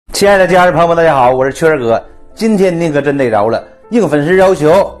亲爱的家人朋友们，大家好，我是圈哥。今天您可真得着了，应粉丝要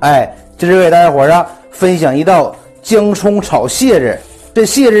求，今儿给大家伙分享一道姜葱炒蟹子。这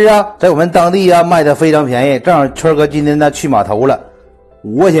蟹子在我们当地卖的非常便宜，正好圈哥今天去码头了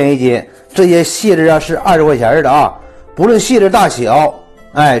，5块钱一斤。这些蟹子是20块钱的不论蟹子大小，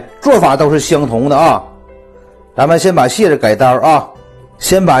做法都是相同的咱们先把蟹子改刀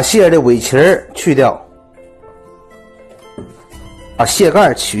先把蟹子的尾鳍去掉。把蟹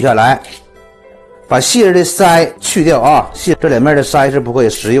盖取下来，把蟹子的鳃去掉蟹这两面的鳃是不可以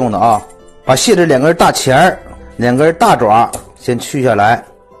食用的把蟹子2根大钳2根大爪先去下来，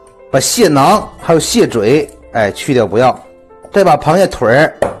把蟹囊还有蟹嘴去掉不要，再把螃蟹腿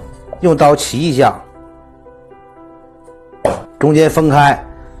用刀齐一下，中间分开。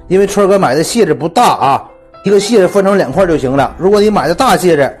因为川哥买的蟹子不大一个蟹子分成2块就行了。如果你买的大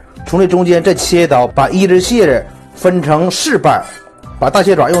蟹子，从这中间再切一刀，把一只蟹子分成4瓣。把大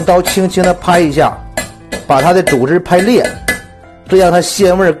蟹爪用刀轻轻的拍一下，把它的组织拍裂，这样它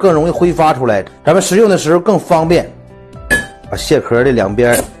鲜味更容易挥发出来，咱们食用的时候更方便。把蟹壳的2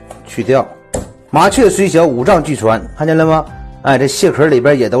边去掉。麻雀虽小，五脏俱全，看见了吗？这蟹壳里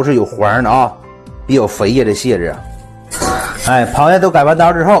边也都是有黄的比较肥呀，这蟹子螃蟹都改完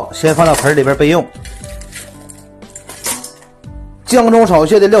刀之后，先放到盆里边备用。姜葱炒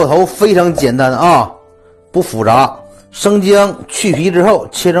蟹的料头非常简单不复杂。生姜去皮之后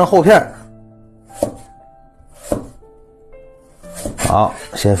切成厚片，好，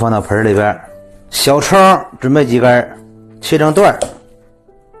先放到盆里边。小葱准备几根，切成段。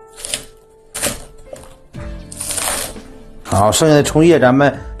好，剩下的葱叶咱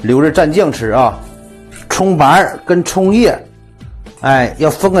们留着蘸酱吃葱白跟葱叶要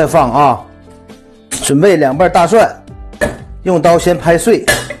分开放准备2瓣大蒜，用刀先拍碎，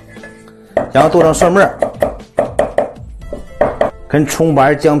然后剁成蒜末，跟葱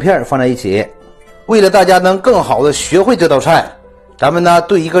白姜片放在一起。为了大家能更好的学会这道菜，咱们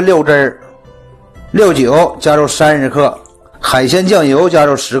兑一个料汁，料酒加入30克，海鲜酱油加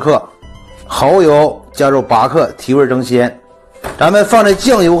入10克，蚝油加入8克，提味增鲜。咱们放这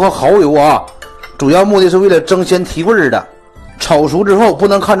酱油和蚝油主要目的是为了增鲜提味的。炒熟之后不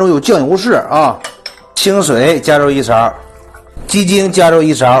能看出有酱油色清水加入1勺，鸡精加入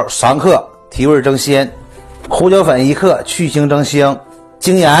1勺3克，提味增鲜。胡椒粉1克，去腥增香。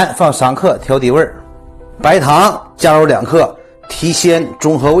精盐放3克，调底味。白糖加入2克，提鲜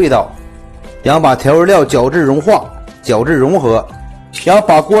中和味道。然后把调味料搅制融化，搅制融合。然后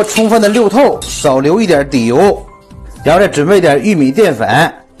把锅充分的溜透，少留一点底油。然后再准备点玉米淀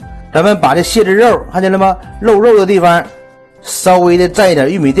粉。咱们把这蟹子肉看见了吗？肉的地方稍微的蘸一点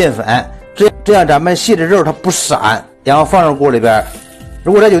玉米淀粉，这样咱们蟹子肉它不散。然后放入锅里边。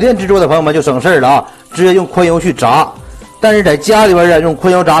如果在酒店制作的朋友们就省事了直接用宽油去炸。但是在家里边用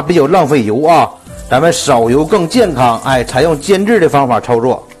宽油炸比较浪费油咱们少油更健康，采用煎制的方法操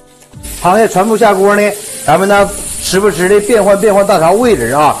作。螃蟹全部下锅呢，咱们时不时的变换大勺位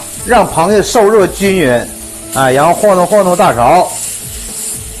置让螃蟹受热均匀，然后晃动大勺。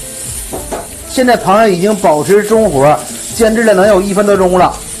现在螃蟹已经保持中火，煎制了能有1分多钟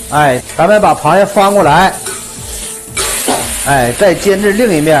了，咱们把螃蟹翻过来，再煎制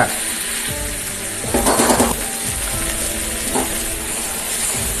另一面。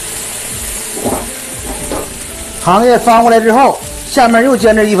螃蟹翻过来之后，下面又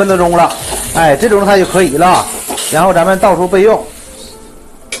煎制1分多钟了，这种它就可以了。然后咱们倒出备用。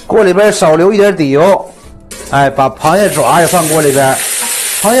锅里边少留一点底油，把螃蟹爪也放锅里边。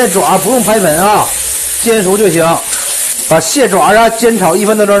螃蟹爪不用拍粉煎熟就行。把蟹爪煎炒1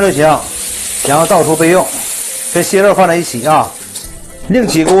分多钟就行，然后倒出备用。跟蟹肉放在一起另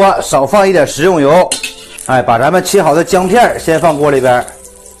起锅少放一点食用油，把咱们切好的姜片先放锅里边。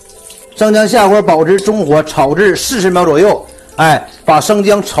生姜下锅保持中火炒至40秒左右，把生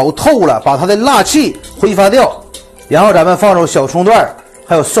姜炒透了，把它的辣气挥发掉。然后咱们放入小葱段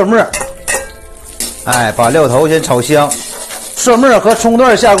还有蒜末，把料头先炒香。蒜末和葱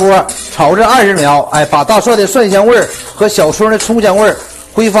段下锅炒至20秒，把大蒜的蒜香味和小葱的葱香味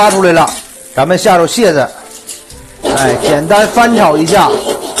挥发出来了。咱们下入蟹子，简单翻炒一下，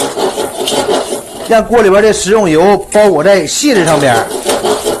让锅里边的食用油包裹在蟹子上边。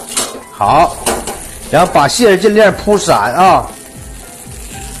好，然后把蟹子尽量铺散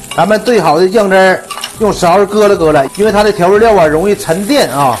咱们兑好的酱汁用勺子搁了，因为它的调味料容易沉淀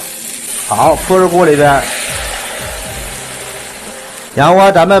好，泼入锅里边。然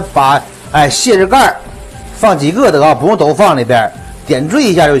后咱们把蟹子盖放几个的不用都放里边，点缀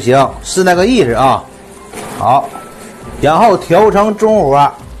一下就行，是那个意思好，然后调成中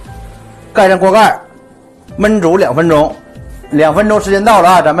火，盖上锅盖，焖煮2分钟。2分钟时间到了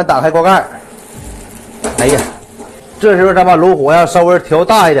啊，咱们打开锅盖。哎呀，这时候咱把炉火要稍微调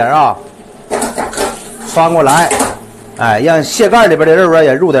大一点啊，翻过来，哎，让蟹盖里边的肉啊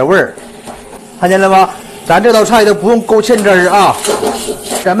也入点味儿。看见了吗？咱这道菜都不用勾芡汁儿啊，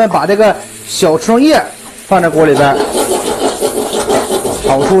咱们把这个小葱叶放在锅里边，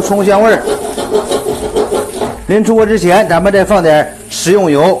炒出葱香味儿。临出锅之前，咱们再放点食用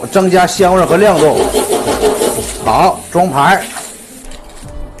油，增加香味和亮度。好，装盘。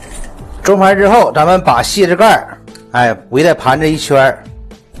装盘之后，咱们把蟹子盖，哎，围在盘子一圈。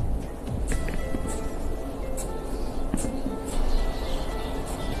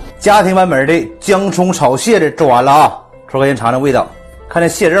家庭版本的姜葱炒蟹子做完了啊，说给您尝尝味道。看这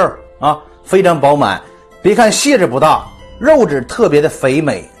蟹肉啊，非常饱满。别看蟹子不大，肉质特别的肥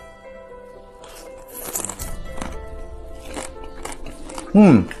美。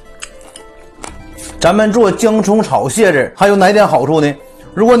咱们做姜葱炒蟹子还有哪点好处呢？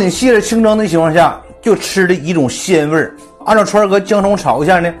如果你蟹子清蒸的情况下，就吃的一种鲜味儿。按照川哥姜葱炒一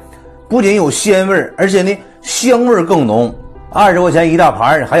下呢，不仅有鲜味儿，而且呢香味儿更浓。20块钱一大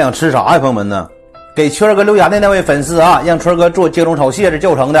盘，还想吃啥呀，朋友们呢？给圈哥留言的那位粉丝啊，让川哥做姜葱炒蟹子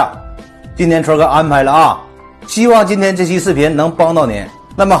教程的，今天川哥安排了啊。希望今天这期视频能帮到您。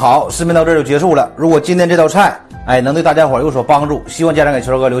那么好，视频到这儿就结束了。如果今天这道菜能对大家伙有所帮助，希望家长给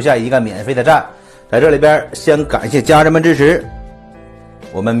圈哥留下一个免费的赞。在这里边先感谢家人们支持，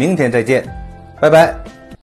我们明天再见，拜拜。